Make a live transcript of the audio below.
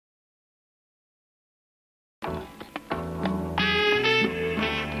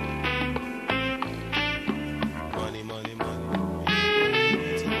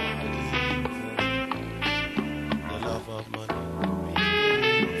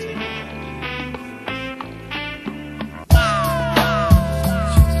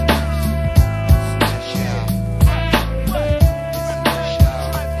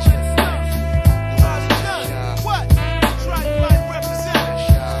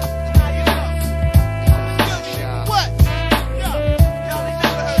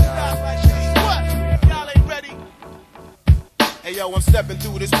stepping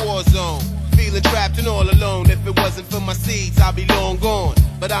through this war zone. Feeling trapped and all alone. If it wasn't for my seeds, I'd be long gone.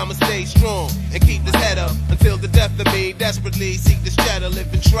 But I'ma stay strong and keep this head up until the death of me. Desperately seek this cheddar,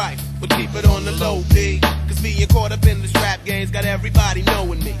 living trife, but keep it on the low, B. Cause being caught up in this rap game's got everybody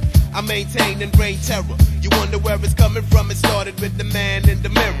knowing me. I maintain and reign terror. You wonder where it's coming from. It started with the man in the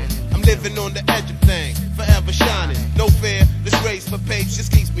mirror. I'm living on the edge of things, forever shining. No fear, this race for papes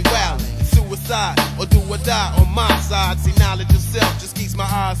just keeps me wildin'. It's suicide or do or die on my side. See, knowledge of self just keeps my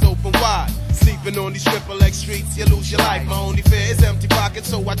eyes open wide. Sleeping on these triple X streets, you lose your life. My only fear is empty pockets,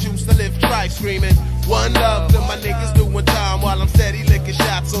 so I choose to live trife. Screaming one love to my niggas doing time while I'm steady licking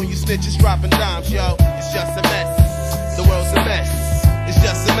shots on you snitches dropping dimes, yo. It's just a mess, the world's a mess. It's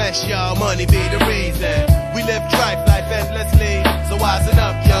just a mess, y'all. Money be the reason. We live trife life endlessly. So wisen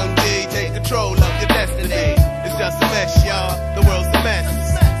up, young D. Take control of your destiny. It's just a mess, y'all. The world's a mess.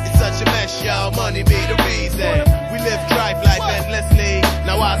 It's such a mess, y'all. Money be the reason. We live trife life endlessly.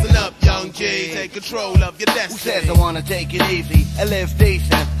 Now wisen up, young G. Take control of your destiny. Who says I wanna take it easy and live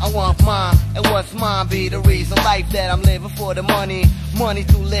decent? I want mine, and what's mine be the reason. Life that I'm living for the money. Money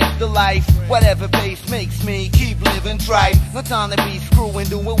to live the life. Whatever pace makes me keep living trife. No time to be screwing,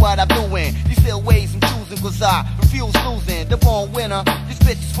 doing what I'm doing. These still ways I'm choosing, cause I refuse losing. The born winner, this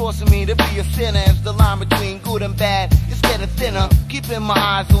bitch is forcing me to be a sinner. As the line between good and bad is getting thinner. Keeping my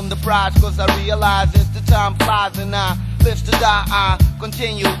eyes on the prize, cause I realize as the time flies and I live to die, I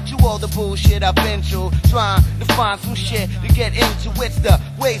continue to all the bullshit I've been through. Trying to find some shit to get into. It's the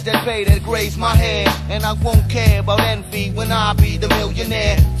ways that pay that graze my head. And I won't care about envy when I be the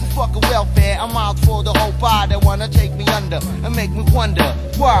millionaire. So fuck a welfare, I'm out for the whole pie that wanna take me under and make me wonder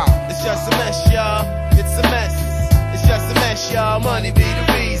why. It's just a mess, y'all. It's a mess. It's just a mess, y'all. Money be the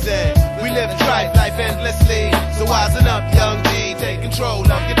reason. We live trife life endlessly. So wisen up, young D. Take control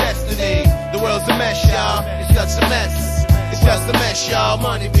of your destiny. The world's a mess, y'all. It's just a mess. It's just a mess, y'all.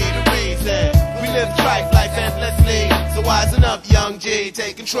 Money be the reason. We live trife life endlessly. So wisen up, young G.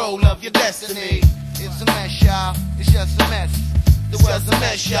 Take control of your destiny. It's a mess, y'all. It's just a mess. It's just a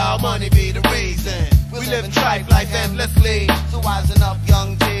mess, y'all. Money be the reason. We live trife life endlessly. So wisen up,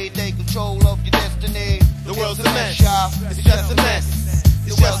 young G. Take control of your destiny. The world's a mess, y'all. It's just a mess.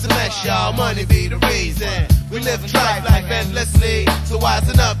 It's just a mess, y'all. Money be the reason. We live trife life endlessly. So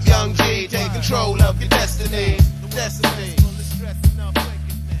wisen up, young G. Take control of your destiny. Destiny.